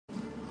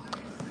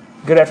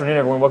Good afternoon,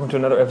 everyone. Welcome to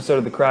another episode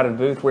of The Crowded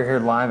Booth. We're here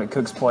live at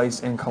Cook's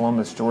Place in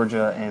Columbus,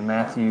 Georgia. And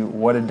Matthew,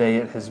 what a day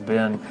it has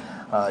been.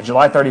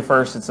 July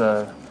 31st, it's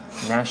a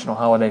national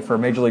holiday for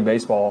Major League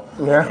Baseball.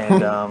 Yeah.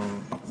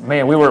 And,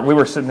 man, we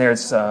were sitting there.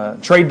 It's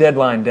trade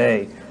deadline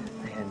day.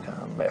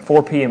 And at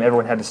 4 p.m.,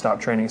 everyone had to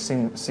stop training. It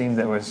seemed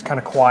that it was kind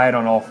of quiet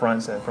on all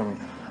fronts from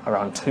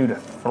around 2 to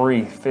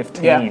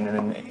 3:15. Yeah.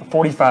 And in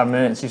 45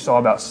 minutes, you saw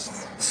about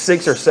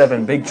 6 or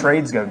 7 big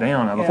trades go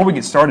down. Before we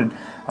get started,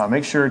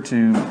 make sure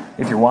to,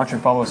 if you're watching,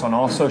 follow us on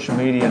all social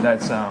media.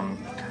 That's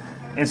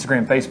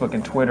Instagram, Facebook,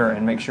 and Twitter.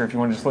 And make sure if you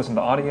want to just listen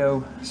to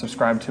audio,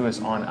 subscribe to us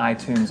on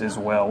iTunes as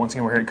well. Once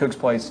again, we're here at Cook's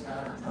Place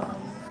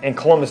in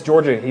Columbus,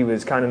 Georgia. He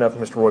was kind enough,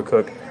 Mr. Roy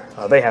Cook.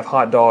 They have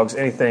hot dogs,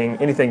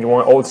 anything you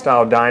want,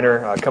 old-style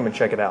diner. Come and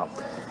check it out.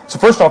 So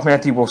first off,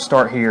 Matthew, we'll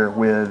start here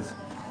with,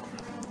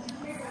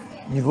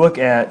 you look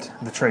at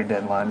the trade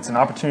deadline. It's an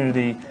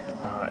opportunity.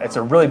 It's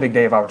a really big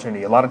day of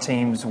opportunity. A lot of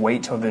teams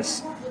wait till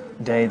this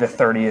day, the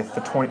 30th,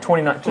 the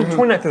 29th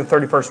to the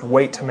 31st,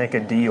 wait to make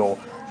a deal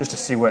just to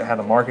see how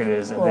the market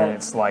is, and then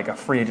it's like a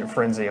free agent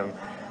frenzy.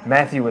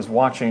 Matthew was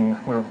watching,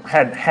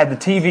 had the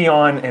TV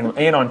on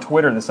and on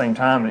Twitter at the same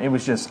time, and it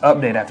was just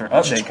update after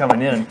update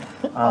coming in.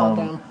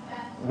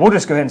 We'll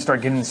just go ahead and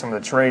start getting into some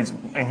of the trades.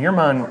 In your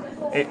mind,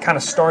 it kind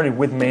of started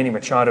with Manny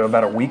Machado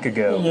about a week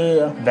ago.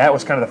 Yeah. That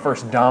was kind of the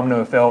first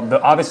domino fell.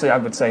 Obviously, I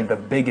would say the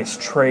biggest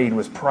trade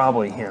was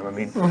probably him. I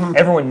mean,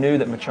 everyone knew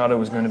that Machado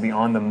was going to be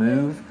on the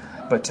move,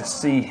 but to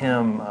see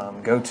him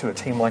go to a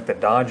team like the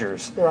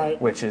Dodgers,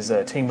 which is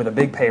a team with a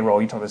big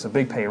payroll, you told us a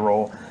big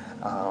payroll.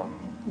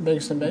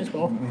 Biggest in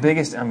baseball.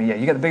 Biggest, I mean, yeah,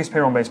 you got the biggest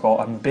payroll in baseball,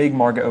 a big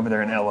market over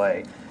there in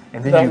L.A.,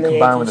 and then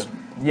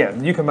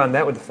you combine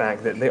that with the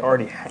fact that they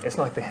already, it's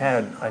not like they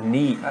had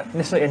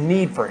necessarily a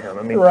need for him.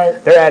 I mean,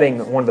 they're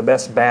adding one of the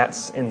best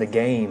bats in the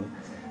game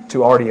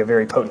to already a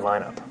very potent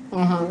lineup.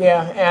 Mm-hmm,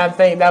 yeah, and I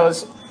think that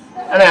was,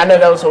 I know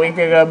that was a week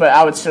ago, but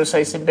I would still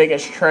say it's the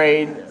biggest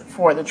trade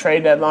for the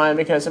trade deadline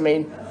because, I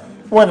mean,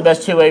 one of the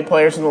best two-way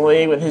players in the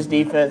league with his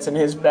defense and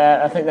his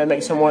bat. I think that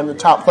makes him one of the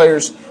top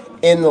players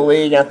in the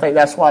league. I think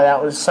that's why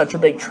that was such a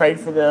big trade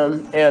for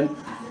them. And,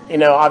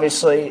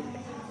 obviously,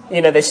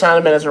 they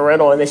signed him in as a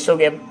rental, and they still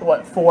get,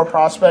 4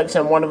 prospects,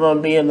 and one of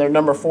them being their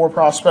number 4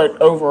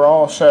 prospect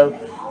overall. So,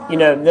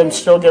 them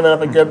still giving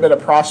up a good bit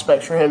of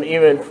prospects for him,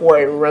 even for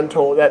a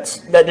rental, that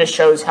just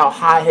shows how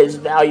high his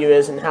value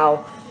is and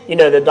how,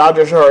 the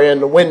Dodgers are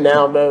in the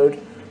win-now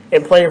mode.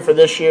 And playing for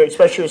this year,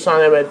 especially with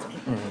signing with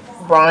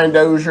Brian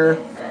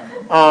Dozier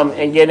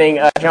and getting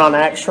John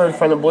Axford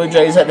from the Blue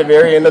Jays at the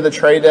very end of the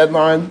trade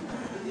deadline.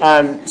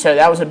 So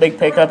that was a big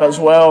pickup as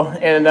well.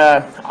 And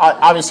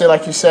obviously,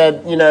 like you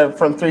said,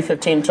 from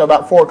 3:15 until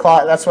about 4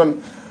 o'clock, that's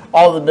when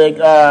all the big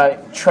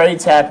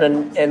trades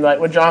happened. And like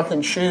with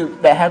Jonathan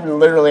Shoup, that happened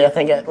literally, I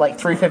think, at like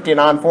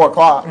 3:59, 4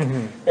 o'clock.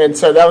 And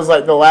so that was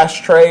like the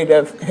last trade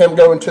of him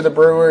going to the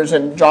Brewers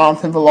and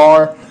Jonathan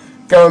Villar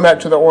going back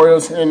to the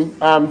Orioles. And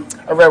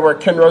I read where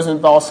Ken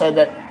Rosenthal said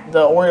that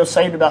the Orioles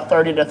saved about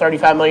 $30 to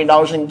 $35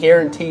 million in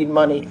guaranteed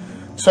money.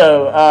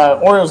 So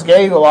Orioles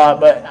gave a lot,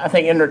 but I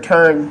think in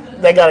return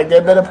they got a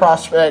good bit of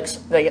prospects.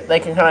 They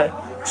can kind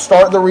of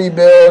start the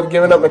rebuild,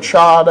 giving up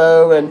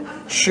Machado and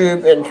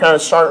Shoup and kind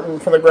of starting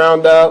from the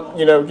ground up,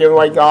 giving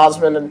away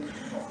Gosman and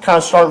kind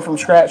of starting from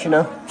scratch,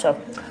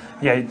 So.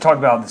 Yeah, you talk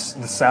about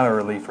the salary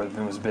relief for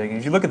them was big. And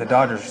if you look at the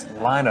Dodgers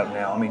lineup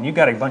now, I mean, you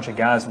got a bunch of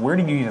guys. Where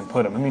do you even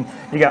put them? I mean,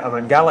 you got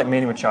a guy like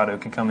Manny Machado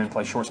can come in and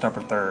play shortstop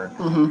or third.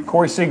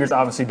 Corey Seager's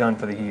obviously done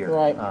for the year.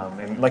 Right.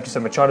 And like you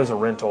said, Machado's a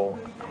rental.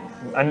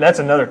 And that's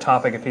another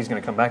topic if he's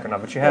going to come back or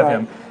not. But you have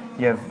him.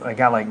 You have a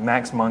guy like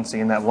Max Muncy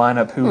in that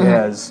lineup who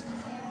has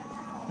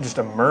just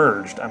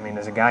emerged. I mean,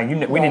 as a guy we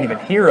didn't even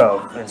hear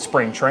of in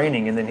spring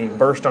training, and then he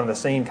burst onto the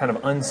scene, kind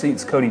of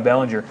unseats Cody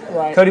Bellinger.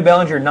 Cody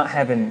Bellinger not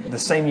having the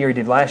same year he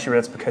did last year,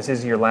 that's because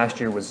his year last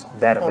year was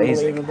that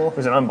amazing. It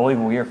was an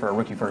unbelievable year for a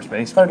rookie first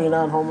baseman.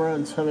 39 home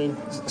runs. I mean,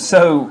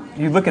 so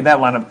you look at that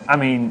lineup. I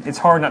mean, it's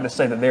hard not to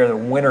say that they're the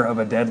winner of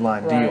a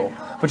deadline deal.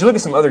 But you look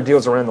at some other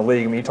deals around the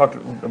league. I mean, you talked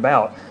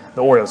about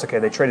the Orioles. Okay,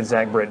 they traded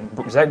Zach Britton.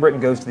 Zach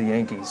Britton goes to the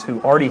Yankees, who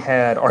already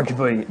had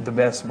arguably the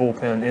best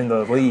bullpen in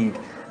the league.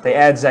 They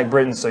add Zach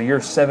Britton, so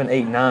your 7,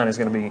 8, 9 is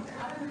going to be,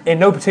 in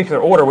no particular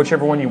order,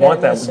 whichever one you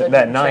want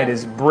that night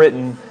is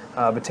Britton,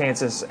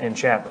 Betances, and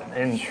Chapman.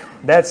 And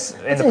that's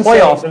in the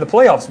playoffs. In the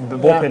playoffs, the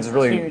bullpen is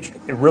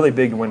really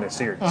big to win this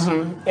series.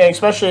 And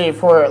especially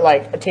for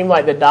like a team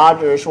like the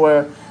Dodgers,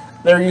 where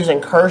they're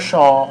using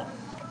Kershaw.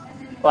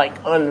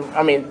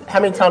 How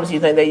many times do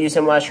you think they used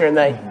him last year in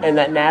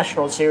that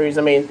national series?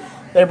 I mean,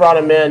 they brought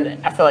him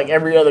in, I feel like,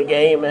 every other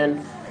game,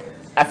 and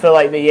I feel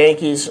like the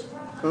Yankees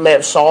may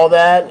have saw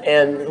that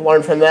and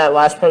learned from that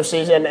last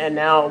postseason, and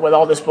now with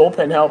all this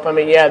bullpen help, I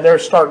mean, their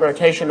starting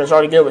rotation is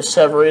already good with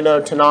Severino,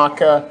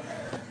 Tanaka,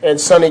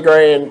 and Sonny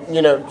Gray,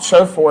 and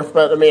so forth.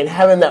 But I mean,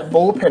 having that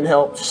bullpen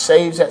help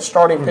saves that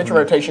starting pitching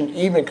rotation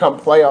even come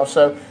playoffs.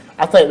 So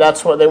I think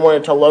that's what they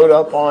wanted to load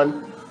up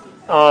on.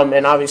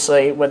 And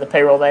obviously, with the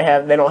payroll they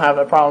have, they don't have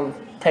a problem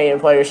paying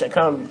players to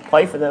come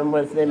play for them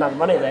with the amount of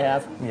money they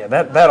have. Yeah,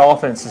 that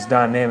offense is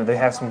dynamic. They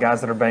have some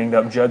guys that are banged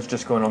up. Judge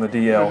just going on the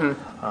DL.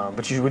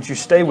 But you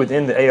stay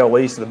within the AL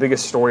East, the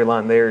biggest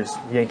storyline there is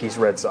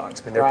Yankees-Red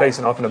Sox. I mean, they're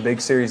facing off in a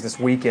big series this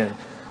weekend.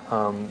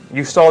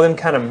 You saw them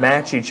kind of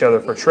match each other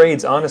for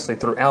trades, honestly,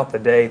 throughout the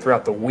day,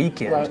 throughout the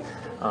weekend.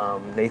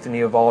 Nathan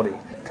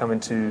Eovaldi coming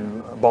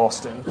to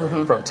Boston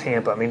from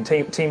Tampa. I mean,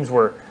 teams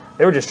were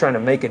just trying to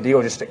make a deal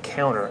just to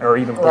counter or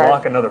even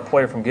block another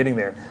player from getting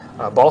there.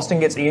 Boston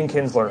gets Ian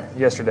Kinsler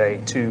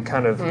yesterday to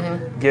kind of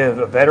give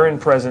a veteran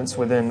presence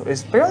within.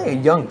 It's barely a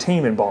young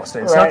team in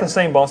Boston. It's not the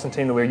same Boston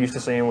team that we're used to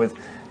seeing with,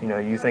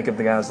 you think of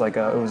the guys like,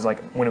 it was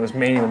like when it was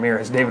Manny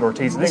Ramirez, David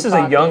Ortiz. This is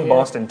a young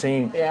Boston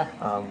team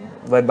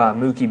led by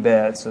Mookie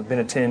Betts,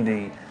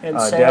 Benintendi,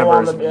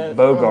 Devers,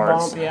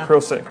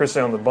 Bogarts, Chris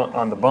on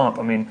the bump.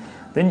 I mean,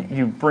 then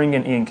you bring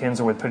in Ian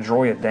Kinsler with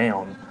Pedroia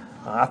down.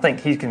 I think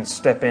he can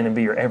step in and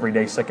be your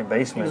everyday second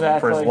baseman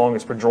for as long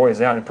as Pedroia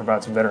is out and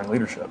provide some veteran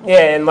leadership.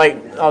 Yeah, and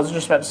like I was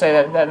just about to say,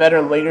 that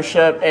veteran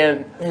leadership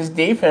and his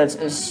defense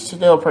is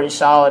still pretty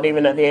solid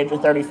even at the age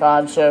of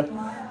 35. So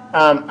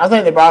I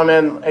think they brought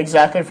him in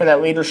exactly for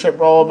that leadership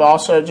role, but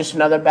also just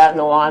another bat in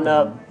the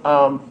lineup.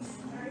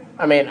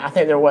 I mean, I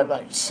think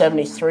they're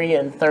 73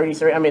 and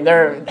 33. I mean,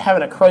 they're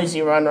having a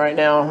crazy run right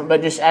now,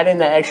 but just adding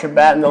that extra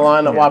bat in the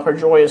lineup while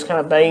Pedroia is kind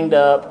of banged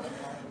up.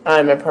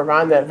 And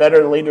providing that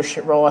veteran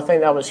leadership role, I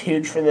think that was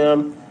huge for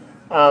them.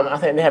 I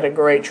think they had a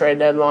great trade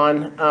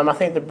deadline. I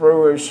think the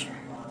Brewers,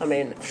 I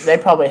mean, they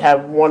probably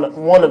have one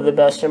of the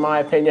best, in my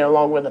opinion,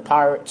 along with the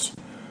Pirates.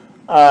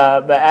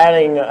 But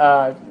adding,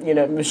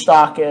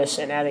 Moustakas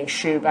and adding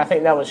Shoop, I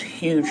think that was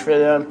huge for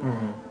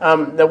them.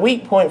 The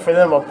weak point for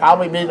them will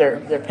probably be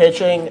their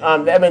pitching.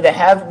 I mean, they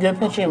have good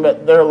pitching,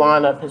 but their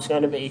lineup is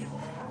going to be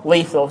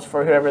lethal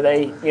for whoever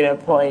they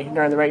play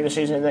during the regular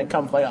season and then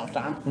come playoff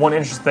time. One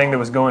interesting thing that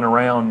was going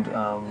around,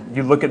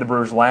 you look at the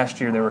Brewers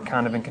last year, they were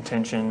kind of in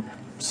contention,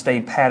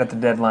 stayed pat at the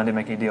deadline, didn't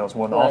make any deals.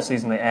 Well, in the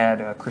offseason they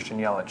add Christian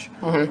Yelich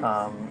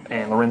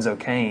and Lorenzo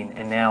Cain,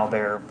 and now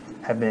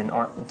have been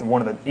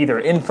one of the either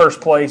in first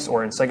place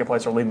or in second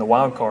place or leading the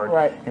wild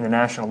card in the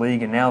National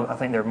League, and now I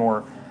think they're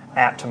more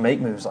apt to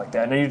make moves like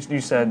that. And you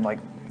said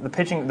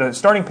the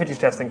starting pitching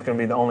test, I think, is going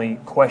to be the only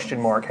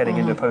question mark heading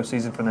into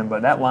postseason for them.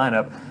 But that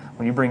lineup,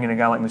 when you bring in a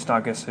guy like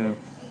Moustakas, who,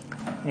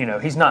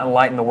 he's not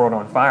lighting the world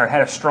on fire,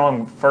 had a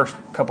strong first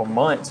couple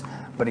months,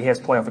 but he has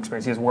playoff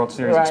experience, he has World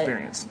Series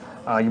experience.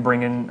 You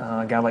bring in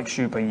a guy like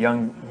Shoop, a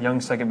young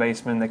second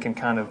baseman that can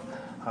kind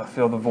of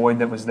fill the void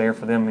that was there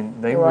for them,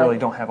 and they really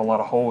don't have a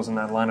lot of holes in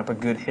that lineup. A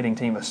good hitting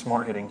team, a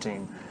smart hitting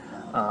team.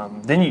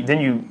 Then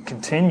you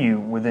continue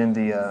within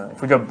the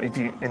if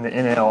you in the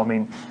NL. I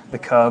mean, the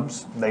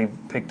Cubs, they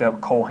picked up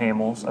Cole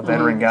Hamels, a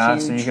veteran guy.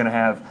 Huge. So you're going to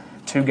have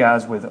two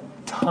guys with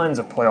tons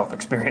of playoff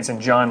experience in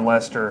John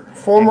Lester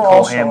former and Cole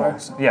All-Star.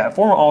 Hamels. Yeah,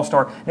 former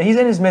All-Star. Now he's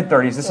in his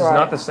mid-30s. This is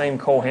not the same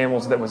Cole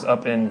Hamels that was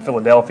up in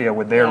Philadelphia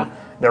with their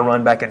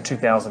run back in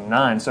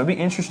 2009. So it'd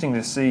be interesting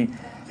to see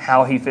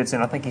how he fits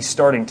in. I think he's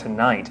starting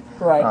tonight,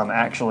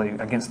 actually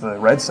against the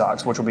Red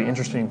Sox, which will be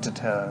interesting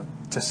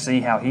to see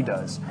how he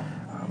does.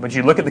 But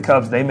you look at the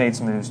Cubs; they made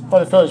some moves.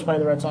 Well, the Phillies play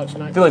the Red Sox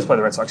tonight. Phillies play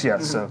the Red Sox,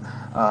 yes. So,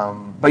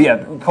 but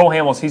yeah, Cole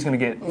Hamels, he's going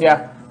to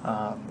get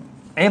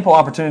ample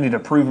opportunity to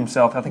prove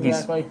himself. I think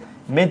he's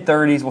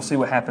mid-30s. We'll see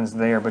what happens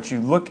there. But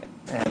you look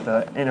at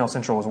the NL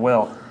Central as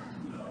well.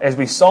 As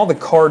we saw the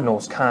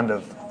Cardinals kind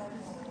of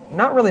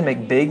not really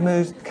make big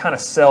moves, kind of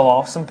sell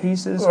off some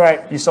pieces.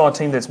 Right. You saw a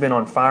team that's been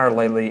on fire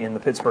lately in the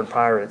Pittsburgh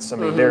Pirates. I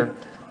mean,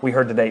 we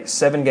heard today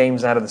 7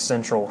 games out of the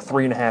Central,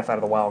 3.5 out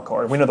of the wild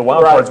card. We know the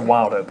wild card's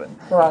wide open.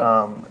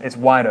 It's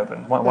wide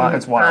open.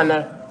 It's wide. I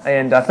know.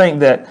 And I think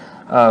that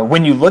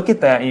when you look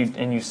at that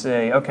and you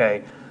say,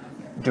 okay,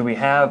 do we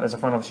have, as a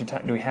front office,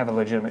 do we have a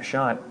legitimate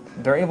shot?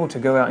 They're able to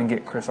go out and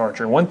get Chris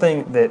Archer. One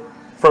thing that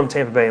from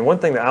Tampa Bay, and one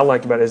thing that I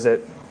liked about it is that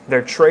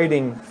they're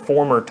trading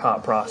former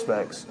top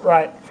prospects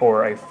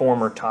for a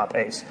former top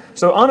ace.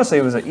 So honestly,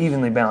 it was an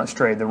evenly balanced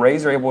trade. The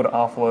Rays are able to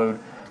offload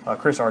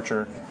Chris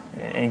Archer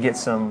and get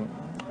some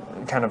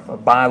kind of a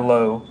buy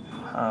low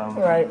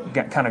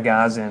kind of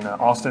guys in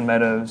Austin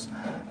Meadows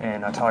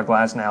and Tyler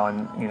Glasnow,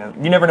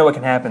 and you never know what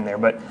can happen there.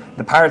 But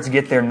the Pirates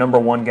get their number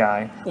one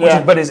guy,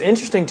 but it's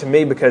interesting to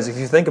me because if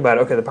you think about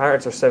it, okay, the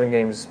Pirates are 7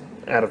 games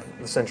out of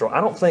the Central. I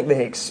don't think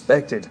they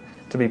expected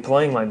to be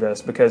playing like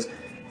this because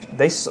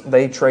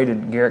they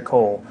traded Garrett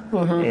Cole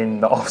in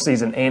the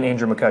offseason and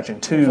Andrew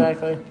McCutchen,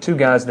 two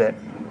guys that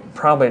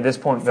probably at this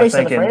point they're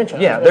thinking,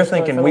 they're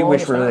thinking we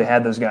wish we really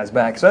had those guys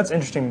back. So that's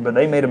interesting. But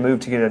they made a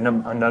move to get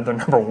another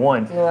number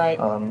one.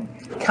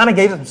 Kind of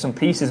gave them some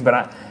pieces,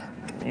 but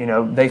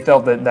they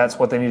felt that that's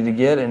what they needed to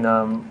get, and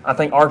I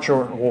think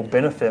Archer will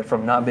benefit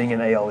from not being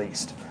in AL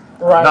East,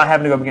 not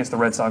having to go up against the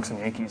Red Sox and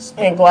Yankees.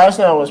 And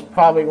Glasnow was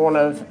probably one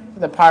of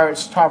the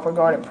Pirates' top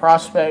regarded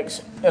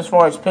prospects as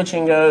far as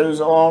pitching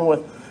goes, along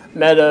with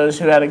Meadows,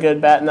 who had a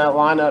good bat in that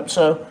lineup.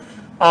 So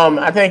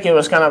I think it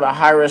was kind of a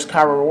high risk,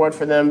 high reward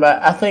for them,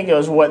 but I think it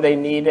was what they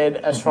needed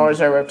as far as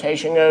their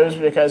rotation goes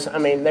because, I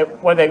mean, they're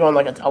going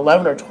like an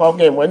 11 or 12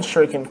 game win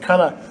streak and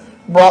kind of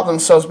brought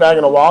themselves back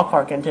in a wild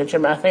card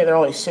contention. I think they're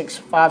only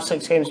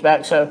 5-6 games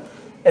back, so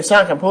it's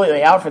not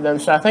completely out for them.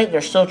 So I think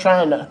they're still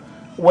trying to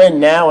win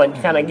now and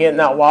kind of get in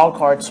that wild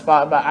card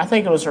spot. But I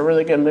think it was a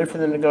really good move for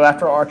them to go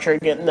after Archer,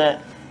 getting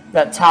that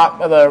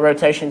top of the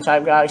rotation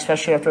type guy,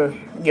 especially after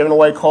giving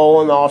away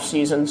Cole in the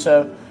offseason.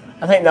 So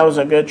I think that was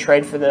a good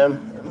trade for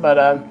them. But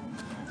a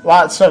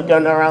lot of stuff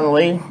going around the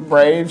league.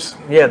 Braves.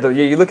 Yeah,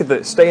 you look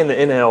at stay in the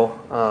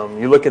NL.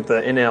 You look at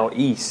the NL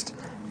East,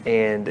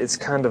 and it's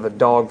kind of a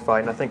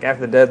dogfight. And I think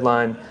after the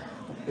deadline,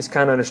 it's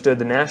kind of understood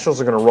the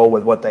Nationals are going to roll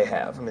with what they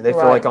have. I mean, they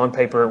feel like on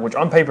paper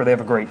they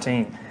have a great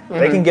team. Mm-hmm.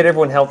 They can get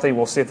everyone healthy.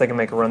 We'll see if they can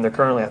make a run. They're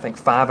currently, I think,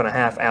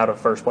 5.5 out of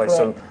first place.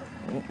 So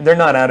they're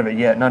not out of it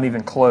yet, not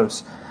even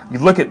close. You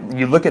look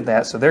at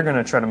that, so they're going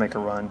to try to make a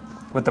run.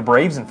 But the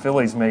Braves and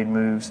Phillies made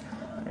moves,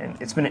 and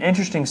it's been an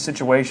interesting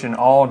situation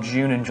all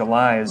June and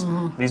July. As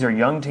these are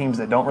young teams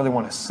that don't really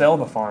want to sell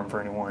the farm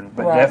for anyone,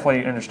 but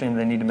definitely understand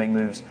they need to make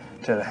moves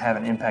to have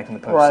an impact in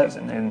the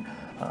postseason. And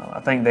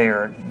I think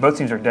both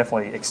teams are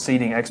definitely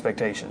exceeding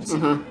expectations.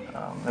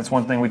 That's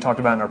one thing we talked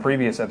about in our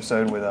previous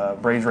episode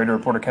with Braves radio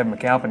reporter Kevin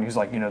McAlpin. He was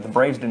like, the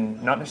Braves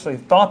did not necessarily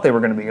thought they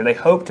were going to be here. They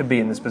hoped to be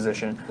in this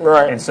position.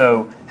 Right. And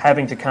so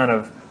having to kind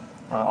of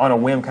on a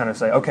whim kind of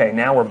say, okay,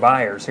 now we're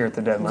buyers here at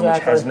the deadline,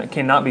 which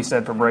cannot be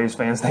said for Braves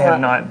fans. They have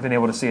not been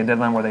able to see a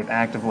deadline where they've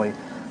actively.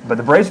 But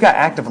the Braves got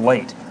active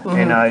late.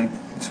 And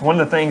it's one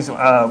of the things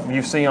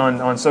you see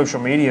on social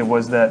media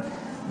was that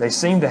they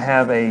seem to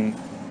have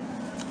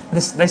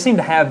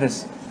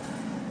this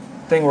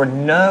thing where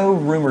no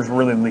rumors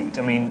really leaked.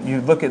 I mean,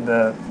 you look at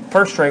the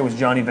first trade was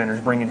Johnny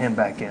Venters, bringing him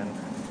back in.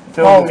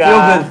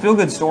 Feel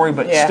good story,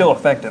 but still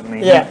effective. I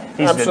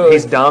mean,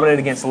 he's dominant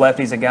against the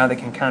lefties, a guy that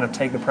can kind of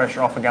take the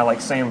pressure off a guy like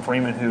Sam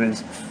Freeman, who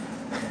is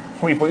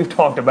we've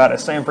talked about it.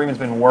 Sam Freeman's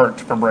been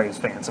worked for Braves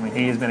fans. I mean,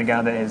 he has been a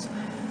guy that has.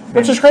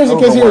 Which is crazy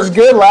because he was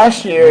good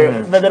last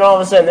year, but then all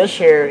of a sudden this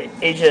year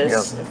he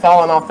just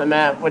fallen off the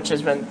map, which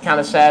has been kind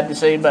of sad to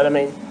see. But I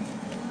mean,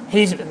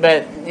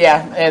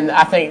 and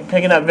I think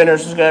picking up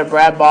Venters is good.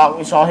 Brad Bach,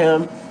 we saw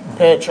him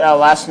pitch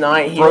last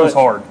night. He threw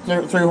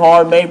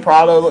hard, made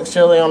Prado look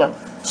silly on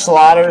a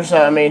slider.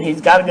 So I mean, he's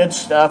got good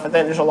stuff. I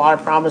think there's a lot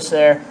of promise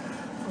there.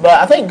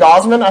 But I think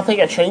Gosman,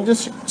 a change of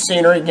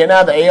scenery, getting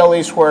out of the AL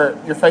East where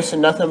you're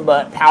facing nothing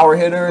but power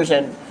hitters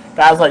and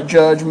guys like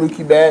Judge,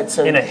 Mookie Betts.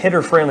 And in a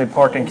hitter-friendly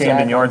park in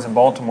Camden Yards in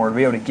Baltimore, to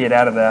be able to get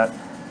out of that,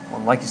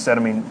 like you said,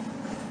 I mean,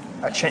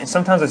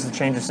 sometimes it's a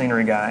change of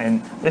scenery guy.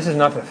 And this is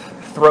not to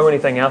throw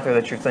anything out there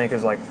that you think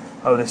is like,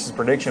 oh, this is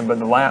prediction.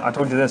 But I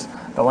told you this,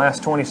 the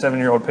last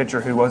 27-year-old pitcher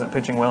who wasn't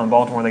pitching well in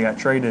Baltimore they got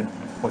traded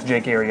was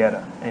Jake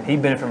Arrieta. And he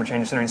benefited from a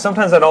change of scenery. And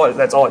sometimes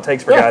that's all it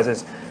takes for guys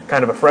is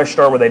kind of a fresh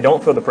start where they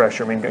don't feel the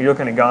pressure. I mean, you're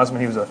looking at Gosman,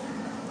 he was a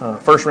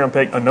first-round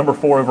pick, a number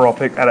 4 overall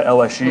pick out of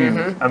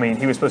LSU. I mean,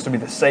 he was supposed to be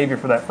the savior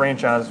for that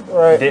franchise.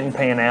 Didn't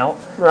pan out.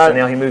 So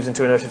now he moves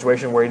into another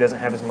situation where he doesn't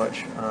have as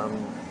much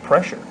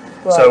pressure.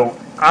 So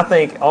I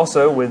think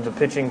also with the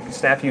pitching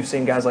staff, you've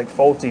seen guys like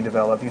Folty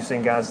develop. You've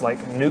seen guys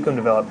like Newcomb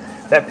develop.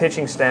 That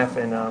pitching staff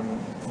and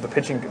the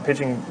pitching,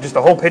 just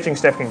the whole pitching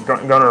staff can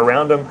garner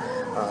around them.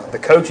 The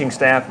coaching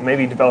staff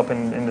maybe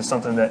developing into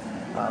something that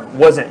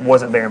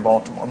wasn't there in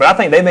Baltimore. But I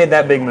think they made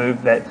that big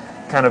move that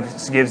kind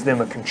of gives them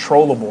a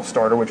controllable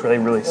starter, which they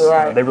really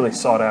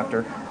sought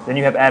after. Then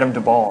you have Adam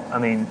Duvall. I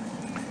mean,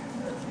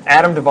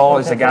 Adam Duvall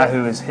is a guy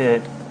who has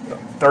hit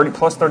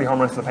 30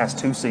 home runs for the past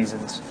 2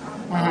 seasons.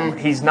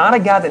 He's not a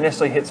guy that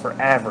necessarily hits for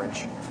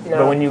average,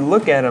 but when you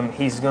look at him,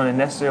 he's going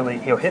to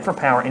he'll hit for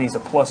power, and he's a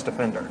plus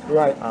defender.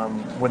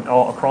 With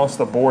all across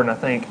the board, and I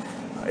think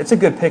it's a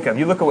good pickup.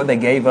 You look at what they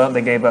gave up.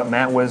 They gave up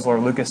Matt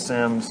Wisler, Lucas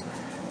Sims,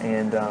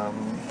 and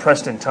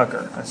Preston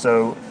Tucker.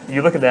 So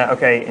you look at that.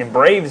 Okay, in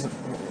Braves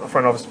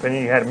front office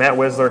opinion, you had Matt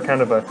Wisler,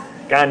 kind of a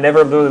guy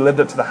never really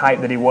lived up to the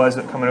hype that he was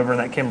coming over in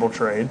that Kimbrel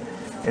trade.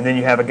 And then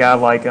you have a guy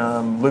like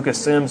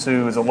Lucas Sims,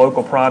 who is a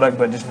local product,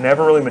 but just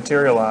never really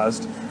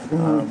materialized.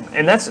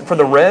 And that's for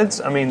the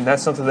Reds. I mean,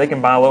 that's something they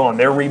can buy low on.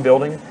 They're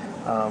rebuilding.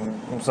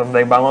 Something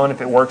they buy low on.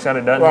 If it works out,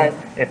 it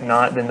doesn't. If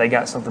not, then they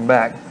got something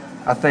back.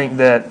 I think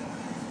that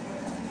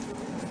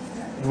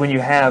when you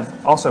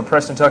have also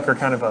Preston Tucker,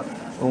 kind of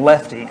a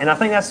lefty, and I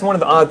think that's one of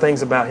the odd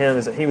things about him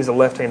is that he was a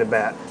left-handed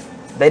bat.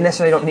 They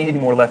necessarily don't need any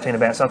more left-handed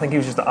bats. So I think he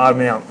was just an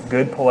odd-man-out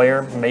good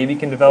player. Maybe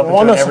can develop into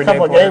an everyday player.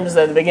 Won us a couple of games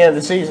at the beginning of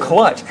the season.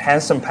 Clutch,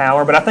 has some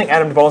power, but I think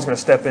Adam Duvall is going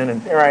to step in.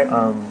 And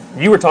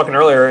you were talking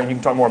earlier, and you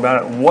can talk more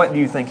about it. What do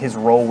you think his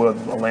role with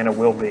Atlanta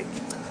will be?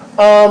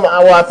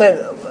 Well, I think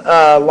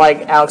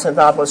like Alex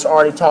Anthopoulos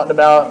already talked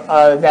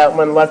about, that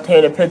when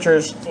left-handed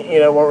pitchers,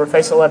 when we're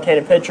facing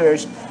left-handed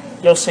pitchers,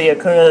 you'll see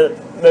Acuna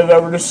move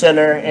over to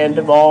center and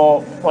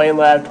Duvall playing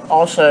left.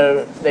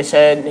 Also, they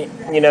said,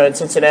 in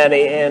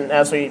Cincinnati, and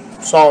as we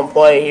saw him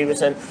play, he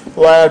was in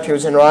left, he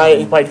was in right,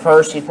 he played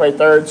first, he played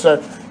third.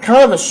 So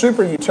kind of a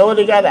super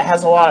utility guy that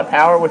has a lot of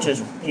power, which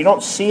is you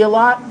don't see a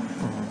lot.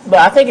 But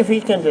I think if he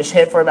can just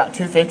hit for about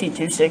 250,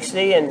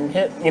 260 and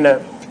hit, he's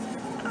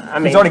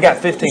already got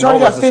 15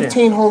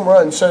 home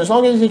runs. So as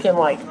long as he can,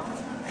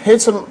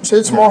 hit some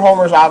more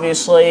homers,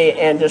 obviously,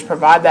 and just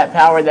provide that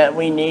power that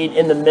we need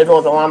in the middle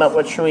of the lineup,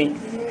 which we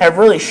have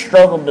really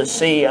struggled to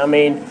see. I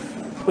mean,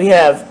 we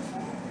have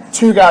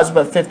two guys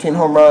above 15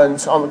 home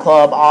runs on the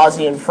club,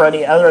 Ozzie and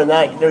Freddie. Other than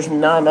that, there's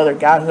not another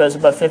guy who has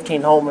above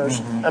 15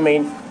 homers. I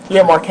mean, you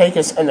have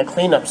Markakis in the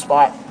cleanup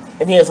spot,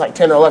 and he has like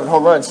 10 or 11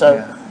 home runs. So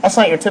that's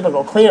not your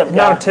typical cleanup guy.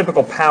 Not a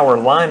typical power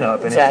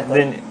lineup.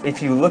 Exactly. And then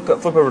if you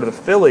flip over to the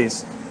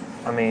Phillies,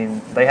 I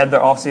mean, they had their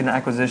offseason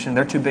acquisition.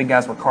 Their two big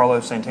guys were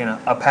Carlos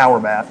Santana, a power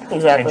bat,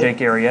 and Jake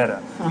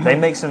Arrieta. They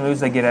make some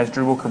moves. They get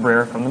Asdrubal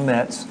Cabrera from the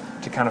Mets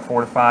to kind of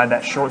fortify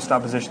that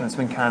shortstop position that's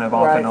been kind of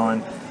off and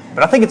on.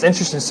 But I think it's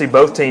interesting to see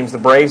both teams, the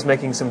Braves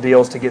making some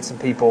deals to get some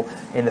people,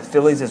 and the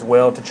Phillies as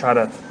well to try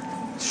to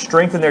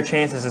strengthen their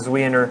chances as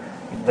we enter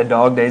the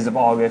dog days of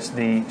August,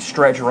 the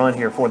stretch run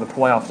here for the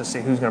playoffs to see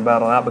who's going to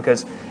battle out.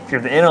 Because if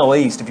you're the NL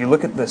East, if you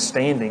look at the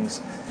standings,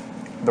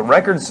 the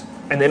records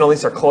and the NL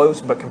East are close,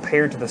 but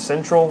compared to the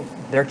Central,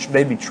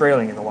 they'd be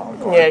trailing in the wild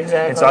card. Yeah,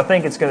 exactly. And so I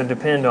think it's going to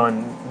depend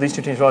on these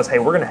two teams realize, hey,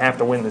 we're going to have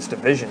to win this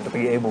division to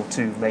be able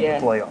to make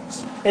the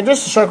playoffs. And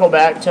just to circle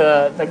back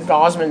to the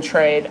Gausman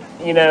trade,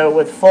 you know,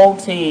 with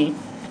Fulte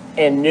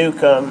and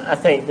Newcomb, I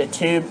think the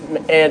two,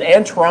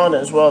 and Toronto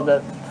as well,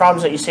 the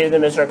problems that you see with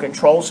them is their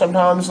control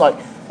sometimes. Like,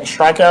 they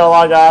strike out a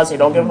lot of guys, they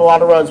don't give them a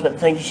lot of runs, but the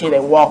thing you see,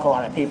 they walk a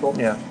lot of people.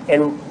 Yeah.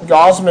 And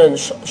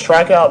Gausman's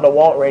strikeout to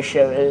walk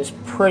ratio is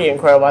pretty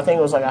incredible. I think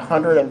it was like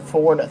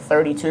 104 to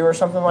 32 or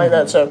something like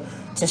that. So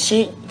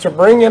to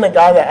bring in a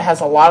guy that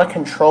has a lot of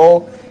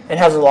control and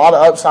has a lot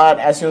of upside,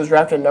 as he was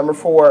drafted number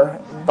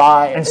 4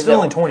 by, and still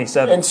only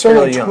 27, and still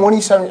only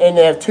 27, and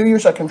they have 2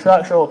 years of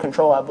contractual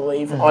control, I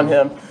believe, on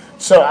him.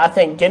 So I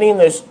think getting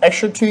those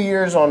extra 2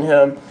 years on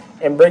him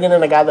and bringing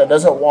in a guy that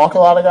doesn't walk a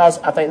lot of guys,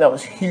 I think that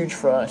was huge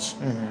for us.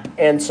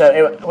 And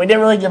so we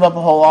didn't really give up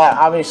a whole lot.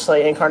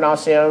 Obviously,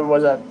 Encarnacion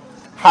was a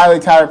highly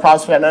touted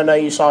prospect, and I know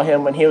you saw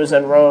him when he was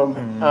in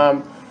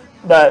Rome.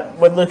 But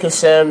with Lucas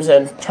Sims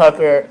and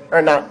Tucker,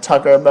 or not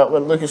Tucker, but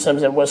with Lucas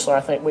Sims and Whistler,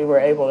 I think we were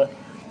able to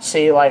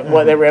see like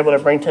what they were able to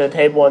bring to the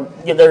table. And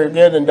they're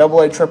good in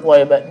AA,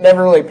 AAA, but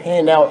never really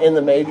panned out in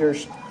the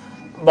majors.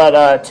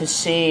 But to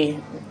see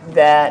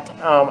that,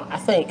 I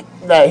think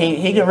that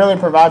he can really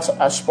provide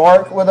a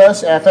spark with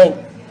us. And I think,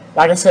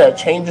 like I said, a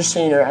change of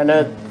scenery. I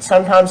know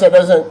sometimes that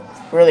doesn't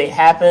really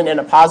happen in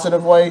a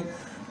positive way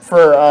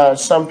for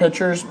some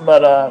pitchers,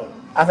 but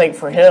I think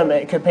for him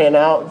it could pan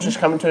out. Just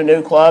coming to a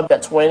new club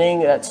that's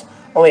winning, that's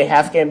only a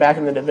half game back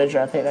in the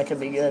division, I think that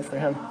could be good for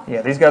him.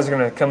 Yeah, these guys are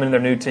going to come into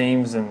their new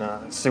teams and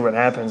see what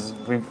happens.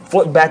 We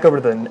flip back over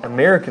to the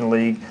American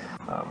League.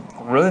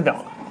 Really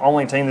the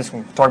only team,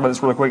 talk about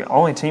this really quick,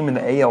 only team in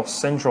the AL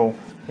Central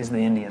is the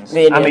Indians.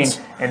 The Indians.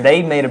 I mean, and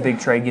they made a big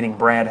trade getting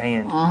Brad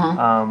Hand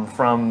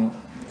from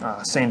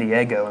San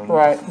Diego.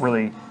 And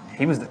really,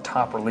 he was the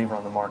top reliever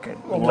on the market.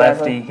 Exactly.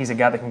 Lefty. He's a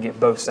guy that can get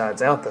both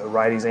sides out, though,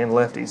 righties and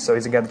lefties. So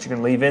he's a guy that you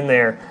can leave in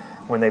there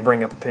when they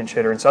bring up a pinch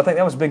hitter. And so I think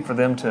that was big for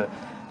them to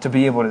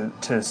be able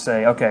to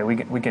say, okay,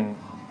 we can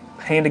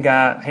hand a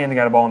guy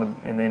the ball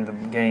in the end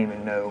of the game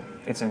and know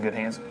it's in good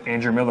hands.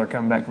 Andrew Miller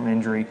coming back from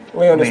injury.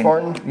 Leonis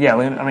Martin. Yeah,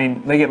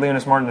 they get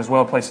Leonis Martin as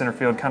well, play center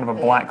field, kind of a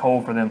black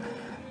hole for them.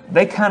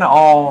 They kind of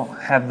all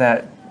have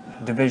that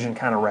division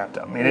kind of wrapped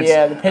up. I mean,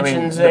 the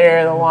pitching's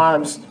there, the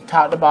line's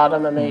top to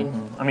bottom.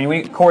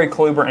 Corey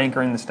Kluber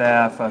anchoring the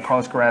staff,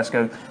 Carlos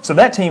Carrasco. So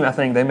that team, I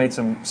think, they made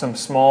some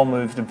small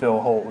moves to fill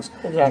holes.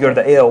 Exactly. You go to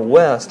the AL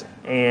West,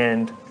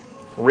 and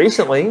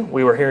recently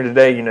we were hearing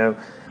today,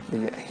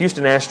 the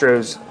Houston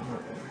Astros.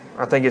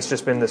 I think it's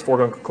just been this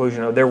foregone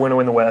conclusion. They're going to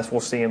win the West. We'll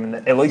see them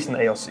at least in the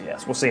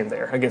ALCS. We'll see them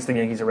there against the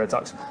Yankees and Red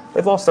Sox.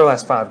 They've lost their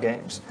last 5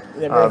 games.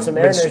 They brought some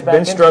Mariners back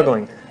been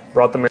struggling.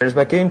 Brought the Mariners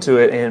back into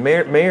it, and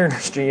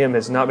Mariners GM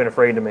has not been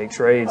afraid to make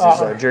trades.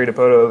 It's Jerry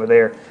DiPoto over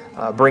there,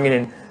 bringing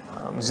in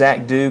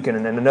Zach Duke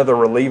and another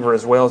reliever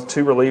as well,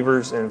 2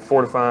 relievers, and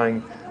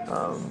fortifying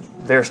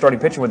their starting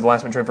pitching with the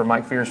last minute trade for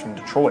Mike Fears from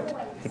Detroit.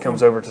 He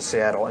comes over to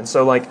Seattle. And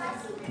so,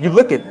 you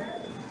look at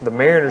the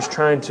Mariners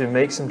trying to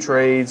make some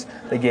trades.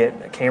 They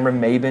get Cameron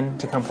Maben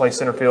to come play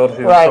center field,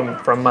 who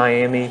from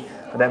Miami.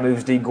 That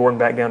moves D. Gordon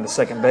back down to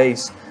second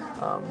base.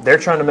 They're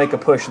trying to make a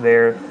push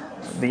there.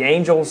 The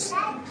Angels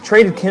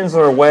traded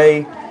Kinsler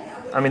away.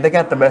 I mean, they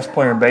got the best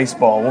player in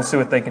baseball. We'll see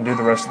what they can do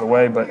the rest of the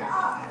way. But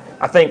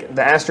I think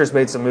the Astros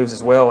made some moves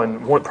as well,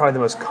 and probably the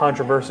most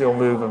controversial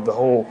move of the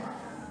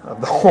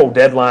whole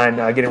deadline,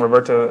 getting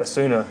Roberto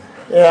Osuna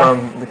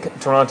from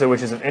Toronto,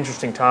 which is an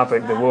interesting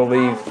topic that we'll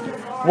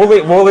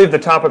leave the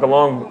topic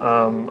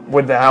along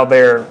with how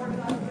their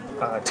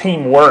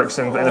team works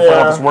and the front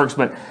office works.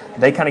 But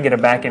they kind of get a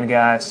back-end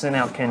guy, sent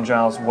out Ken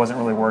Giles, wasn't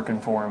really working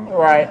for him.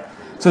 Right.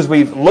 So as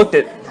we've looked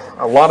at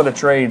a lot of the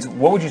trades,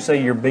 what would you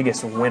say your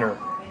biggest winner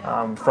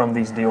from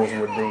these deals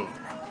would be?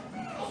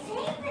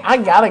 I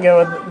got to go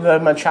with the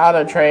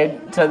Machado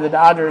trade to the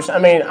Dodgers. I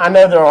mean, I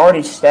know they're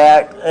already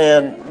stacked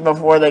and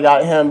before they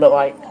got him,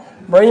 but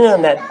bringing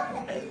in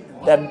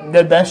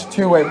the best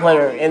 2-way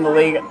player in the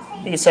league,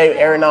 you could say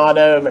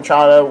Arenado,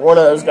 Machado, one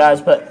of those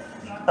guys, but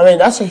I mean,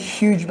 that's a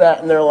huge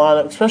bat in their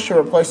lineup, especially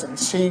replacing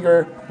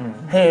Seager,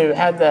 who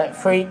had that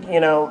freak,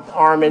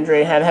 arm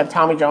injury, had to have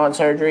Tommy John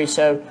surgery.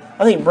 So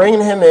I think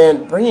bringing him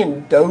in,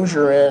 bringing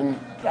Dozier in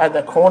at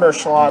the corner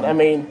slot, I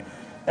mean,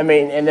 and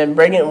then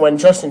bringing when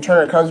Justin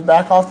Turner comes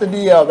back off the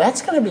DL,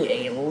 that's going to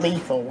be a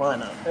lethal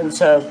lineup. And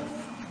so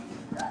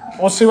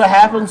we'll see what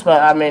happens,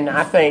 but I mean,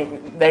 I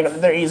think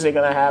they're easily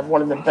going to have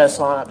one of the best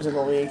lineups in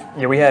the league.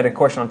 Yeah, we had a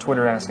question on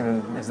Twitter asking,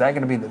 is that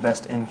going to be the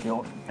best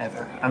infield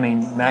ever? I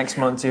mean, Max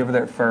Muncy over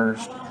there at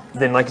first.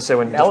 Then, like you said,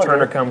 when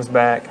Turner comes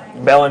back,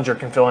 Bellinger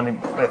can fill in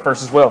at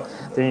first as well.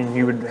 Then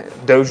you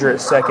would Dozier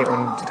at second,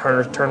 when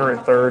Turner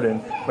at third,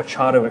 and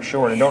Machado at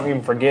short. And don't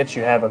even forget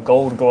you have a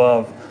Gold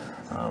Glove.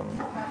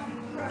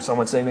 Some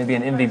would say maybe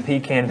an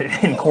MVP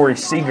candidate in Corey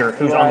Seager,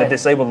 who's on the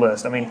disabled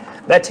list. I mean,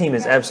 that team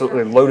is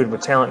absolutely loaded with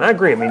talent. And I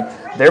agree. I mean,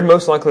 they're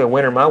most likely a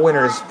winner. My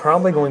winner is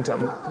probably going to – I'm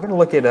going to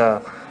look at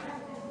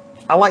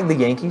I like the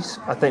Yankees.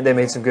 I think they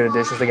made some good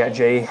additions. They got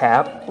Jay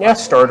Happ, a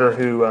starter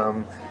who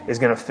is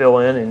going to fill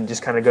in and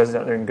just kind of goes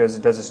out there and does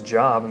his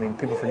job. I mean,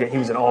 people forget he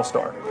was an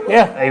all-star.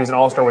 Yeah. He was an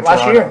all-star with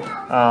Toronto. Last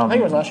year. I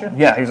think it was last year.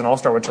 Yeah, he was an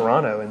all-star with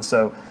Toronto. And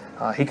so –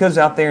 he goes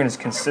out there and is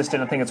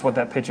consistent. I think it's what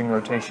that pitching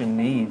rotation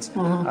needs.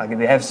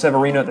 They have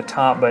Severino at the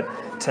top, but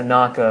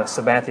Tanaka,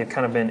 Sabathia have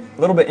kind of been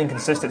a little bit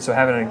inconsistent, so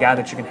having a guy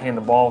that you can hand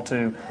the ball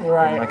to in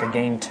like a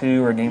game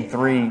 2 or game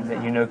 3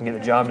 that can get the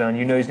job done,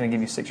 he's going to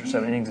give you 6 or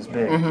 7 innings is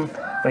big.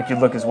 I think you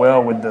look as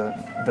well with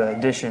the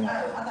addition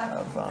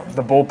of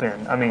the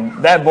bullpen. I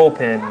mean, that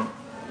bullpen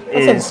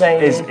is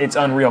insane. It's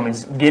unreal. I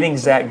mean, getting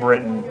Zach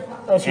Britton.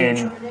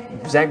 And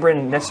Zach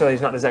Britton necessarily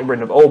is not the Zach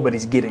Britton of old, but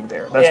he's getting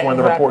there. That's one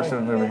of the reports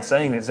that have been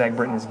saying that Zach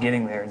Britton is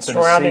getting there. And so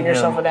surrounding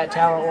yourself with that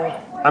talent.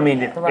 I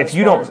mean, if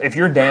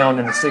you're down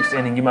in the 6th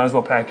inning, you might as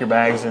well pack your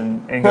bags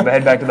and go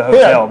head back to the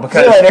hotel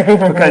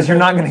because you're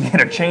not going to get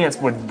a chance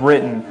with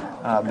Britton,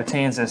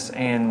 Betances,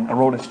 and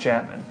Aroldis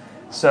Chapman.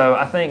 So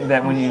I think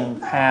that when you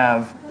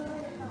have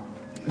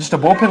just a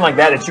bullpen like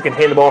that you can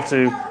hand the ball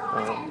to,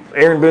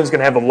 Aaron Boone's going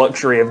to have the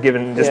luxury of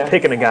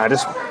picking a guy.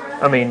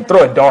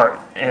 Throw a dart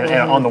and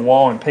on the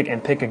wall and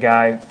pick a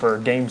guy for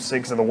Game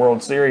 6 of the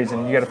World Series,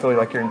 and you got to feel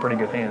like you're in pretty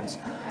good hands.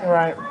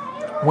 Right.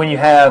 When you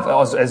have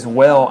as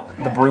well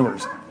the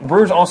Brewers. The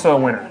Brewers also a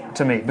winner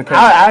to me because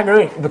I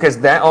agree because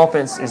that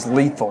offense is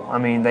lethal. I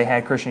mean, they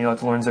had Christian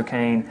Yelich, Lorenzo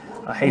Cain,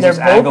 Jesus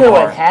Aguilar. They're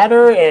both with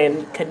Hatter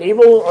and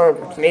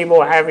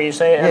Knievel, however you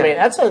say it. Yeah. I mean,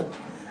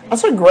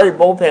 that's a great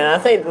bullpen. I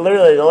think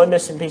literally the only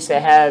missing piece they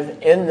have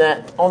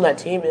on that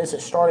team is the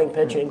starting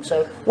pitching.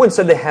 So wouldn't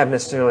say they have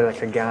necessarily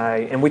like a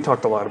guy, and we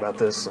talked a lot about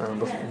this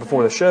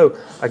before the show,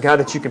 a guy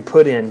that you can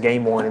put in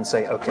game 1 and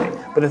say, okay.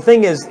 But the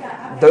thing is,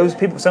 those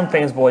people, some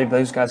fans believe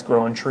those guys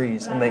grow on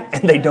trees, and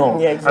they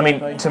don't. Yeah, exactly. I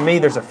mean, to me,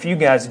 there's a few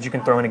guys that you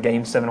can throw in a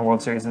Game 7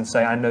 World Series and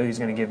say, I know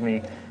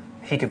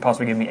he could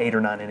possibly give me 8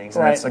 or 9 innings.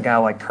 And that's a guy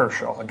like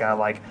Kershaw, a guy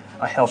like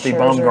a healthy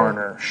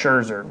Bumgarner,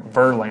 Scherzer,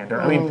 Verlander.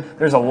 I mean,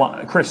 there's a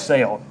lot. Chris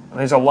Sale.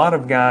 There's a lot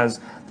of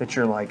guys that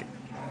you're like,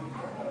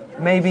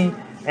 maybe.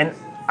 And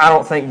I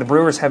don't think the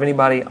Brewers have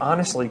anybody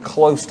honestly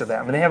close to that.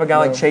 I mean, they have a guy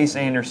like Chase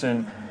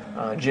Anderson,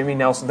 Jimmy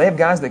Nelson. They have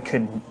guys that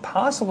could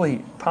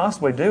possibly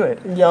do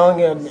it.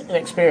 Young and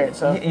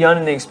inexperienced. Young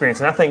and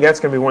inexperienced. And I think that's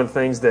going to be one of the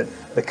things that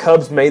the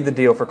Cubs made the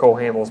deal for Cole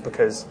Hamels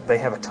because they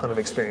have a ton of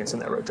experience in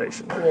that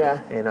rotation.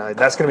 Yeah. And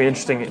that's going to be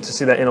interesting to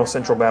see that NL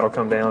Central battle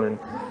come down. And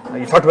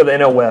you talked about the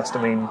NL West.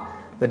 I mean,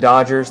 the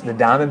Dodgers, the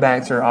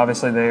Diamondbacks are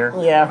obviously there.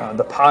 Yeah.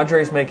 The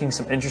Padres making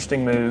some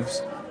interesting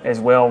moves as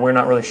well. We're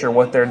not really sure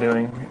what they're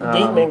doing.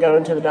 Diekman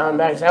going to the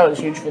Diamondbacks, that was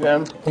huge for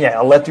them. Yeah,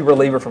 a lefty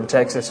reliever from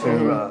Texas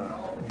who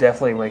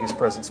definitely make his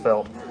presence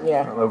felt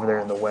over there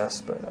in the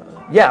West. But,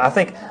 I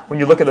think when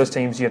you look at those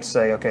teams, you have to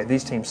say, okay,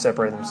 these teams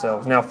separate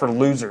themselves. Now, for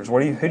losers,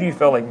 who do you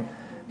feel like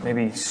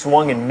maybe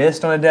swung and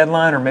missed on a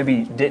deadline or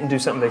maybe didn't do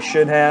something they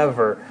should have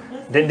or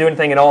didn't do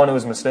anything at all and it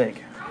was a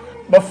mistake?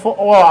 If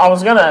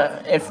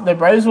the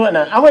Braves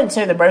I wouldn't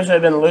say the Braves would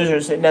have been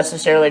losers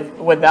necessarily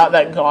without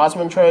that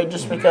Gosman trade,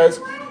 just because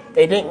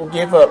they didn't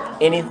give up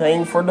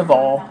anything for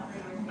Duvall,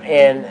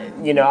 and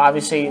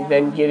obviously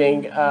then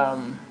getting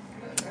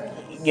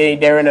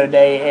Darren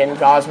O'Day and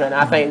Gosman,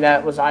 I think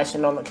that was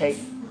icing on the cake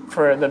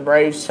for the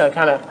Braves to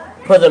kind of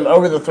put them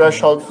over the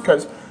threshold.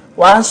 Because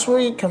last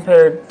week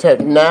compared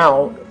to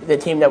now, the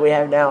team that we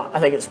have now, I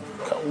think it's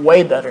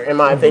way better in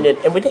my opinion,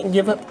 and we didn't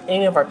give up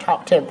any of our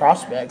top 10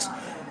 prospects.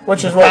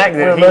 Which is what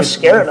we're most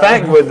scared of.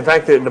 The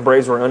fact that the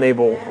Braves were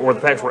unable, or the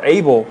Packs were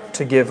able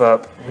to give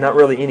up not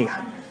really any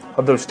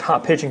of those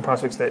top pitching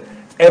prospects that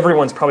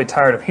everyone's probably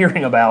tired of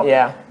hearing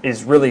about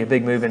is really a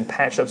big move and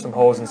patched up some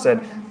holes and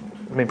said,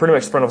 pretty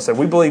much front office said,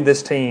 we believe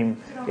this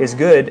team is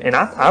good, and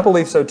I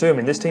believe so too.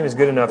 This team is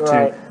good enough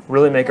to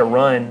really make a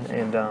run,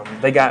 and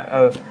they got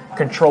a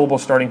controllable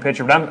starting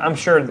pitcher. But I'm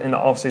sure in the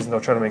offseason they'll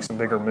try to make some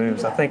bigger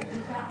moves. I think.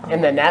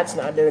 And the Nats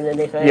not doing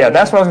anything. Yeah,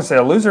 that's what I was going to say.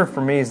 A loser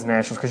for me is the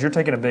Nationals because you're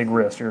taking a big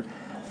risk. You're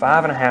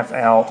 5.5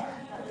 out.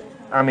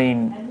 I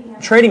mean,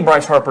 trading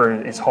Bryce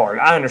Harper is hard.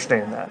 I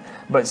understand that.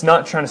 But it's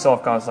not trying to sell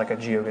off guys like a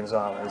Gio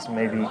Gonzalez,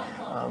 maybe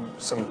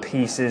some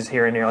pieces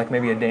here and there, like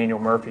maybe a Daniel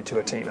Murphy to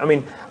a team. I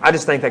mean, I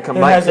just think that Who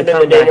hasn't been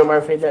the Daniel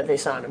Murphy that they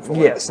signed him for.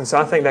 Yes, and so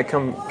I think that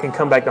can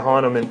come back to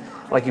haunt them. And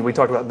like we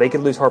talked about, they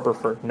could lose Harper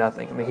for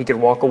nothing. I mean, he could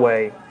walk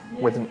away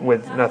with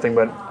nothing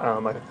but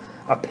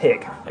a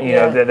pick,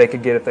 that they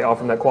could get if they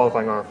offer him that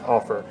qualifying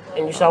offer.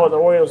 And you saw what the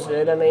Orioles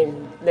did. I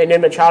mean, they knew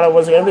Machado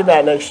wasn't going to be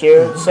back next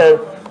year,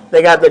 so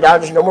they got the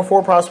Dodgers' number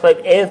 4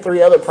 prospect and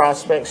 3 other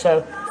prospects.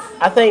 So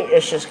I think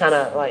it's just kind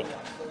of like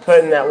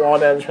putting that wall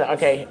down.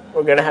 Okay,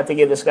 we're going to have to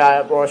give this guy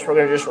up, Royce. We're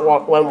going to just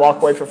let him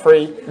walk away for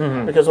free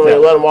because when we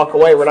let him walk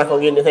away, we're not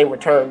going to get anything in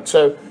return.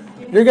 So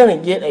you're going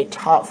to get a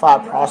top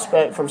 5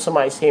 prospect from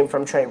somebody's team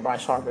from trading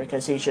Bryce Harper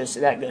because he's just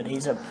that good.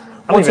 He's a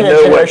I don't even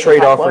know what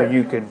trade offer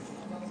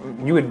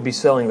you would be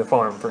selling the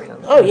farm for him.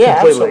 Oh, yeah,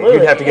 completely. absolutely.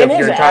 You'd have to give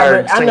your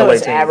entire I know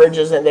his average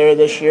isn't there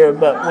this year,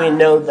 but we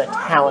know the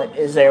talent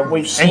is there.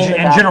 We've seen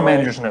and general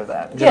managers know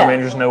that. General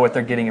managers know what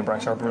they're getting in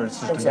Bryce Harper. It's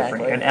just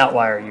an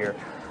outlier year.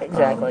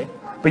 Exactly.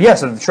 But yeah,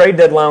 so the trade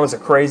deadline was a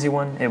crazy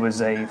one. It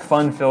was a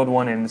fun-filled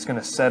one, and it's going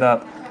to set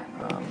up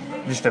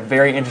just a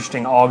very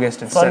interesting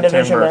August and September.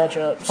 Division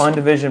matchups. Fun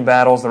division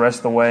battles the rest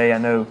of the way. I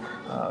know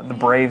the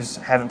Braves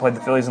haven't played the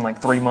Phillies in like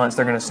 3 months.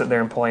 They're going to sit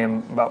there and play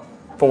them about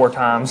 4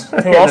 times.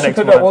 Who also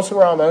picked up Wilson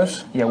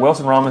Ramos. Yeah,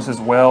 Wilson Ramos as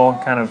well,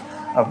 kind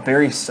of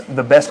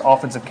the best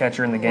offensive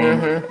catcher in the game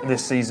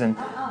this season.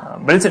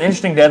 But it's an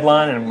interesting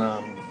deadline,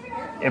 and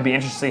it'd be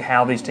interesting to see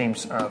how these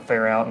teams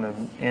fare out in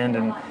the end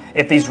and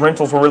if these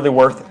rentals were really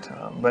worth it.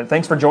 But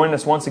thanks for joining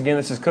us once again.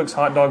 This is Cook's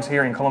Hot Dogs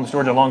here in Columbus,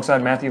 Georgia,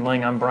 alongside Matthew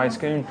Lang. I'm Bryce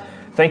Kuhn.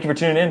 Thank you for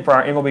tuning in for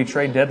our MLB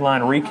trade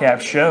deadline recap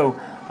show.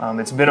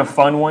 It's been a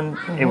fun one.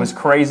 It was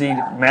crazy.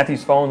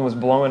 Matthew's phone was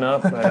blowing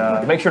up.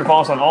 But, make sure to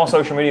follow us on all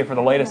social media for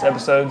the latest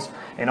episodes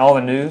and all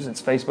the news.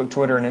 It's Facebook,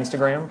 Twitter, and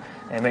Instagram.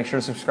 And make sure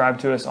to subscribe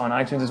to us on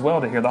iTunes as well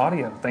to hear the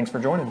audio. Thanks for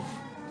joining.